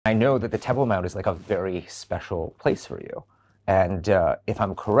I know that the Temple Mount is like a very special place for you. And if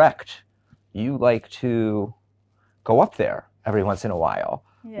I'm correct, you like to go up there every once in a while,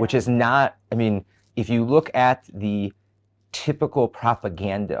 which is not, I mean, if you look at the typical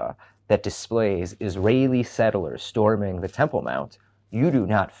propaganda that displays Israeli settlers storming the Temple Mount, you do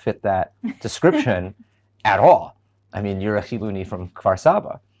not fit that description at all. I mean, you're a Chiluni from Kfar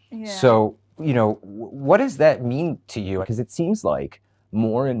Saba. So, you know, what does that mean to you? Because it seems like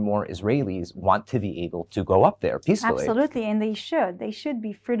more and more Israelis want to be able to go up there peacefully. Absolutely, and they should. They should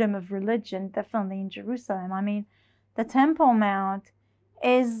be freedom of religion, definitely in Jerusalem. I mean, the Temple Mount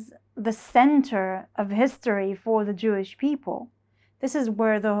is the center of history for the Jewish people. This is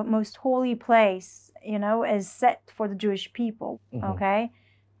where the most holy place, you know, is set for the Jewish people, okay?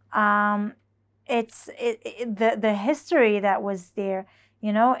 The history that was there,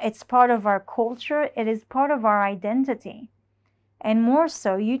 you know, it's part of our culture. It is part of our identity. And more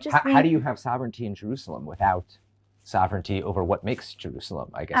so, you just how do you have sovereignty in Jerusalem without sovereignty over what makes Jerusalem,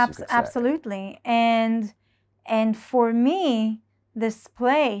 I guess you could say. Absolutely. And for me, this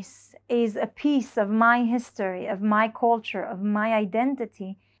place is a piece of my history, of my culture, of my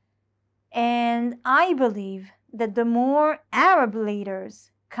identity. And I believe that the more Arab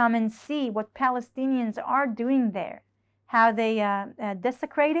leaders come and see what Palestinians are doing there, how they are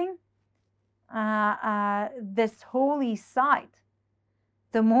desecrating this holy site,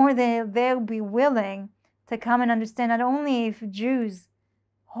 the more they'll be willing to come and understand not only if Jews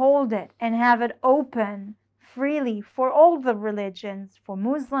hold it and have it open freely for all the religions, for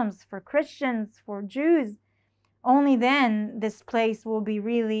Muslims, for Christians, for Jews, only then this place will be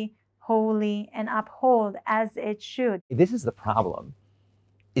really holy and upheld as it should. This is the problem,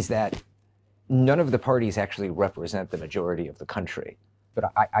 is that none of the parties actually represent the majority of the country. But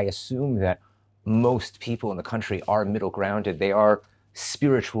I assume that most people in the country are middle grounded. They are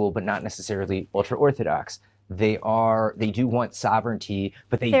spiritual, but not necessarily ultra-Orthodox. They do want sovereignty,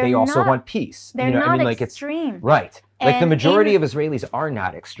 but they also want peace. They're not extreme. Right. Like the majority of Israelis are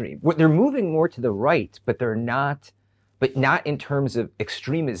not extreme. They're moving more to the right, but they're not, but not in terms of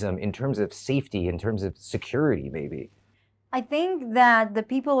extremism, in terms of safety, in terms of security, maybe. I think that the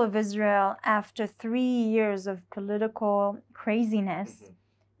people of Israel, after 3 years of political craziness,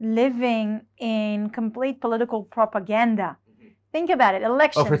 living in complete political propaganda. Think about it,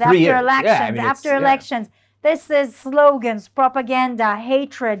 elections, after elections. This is slogans, propaganda,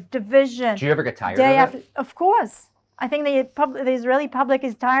 hatred, division. Do you ever get tired of it? Of course. I think the Israeli public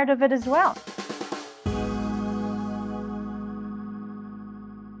is tired of it as well.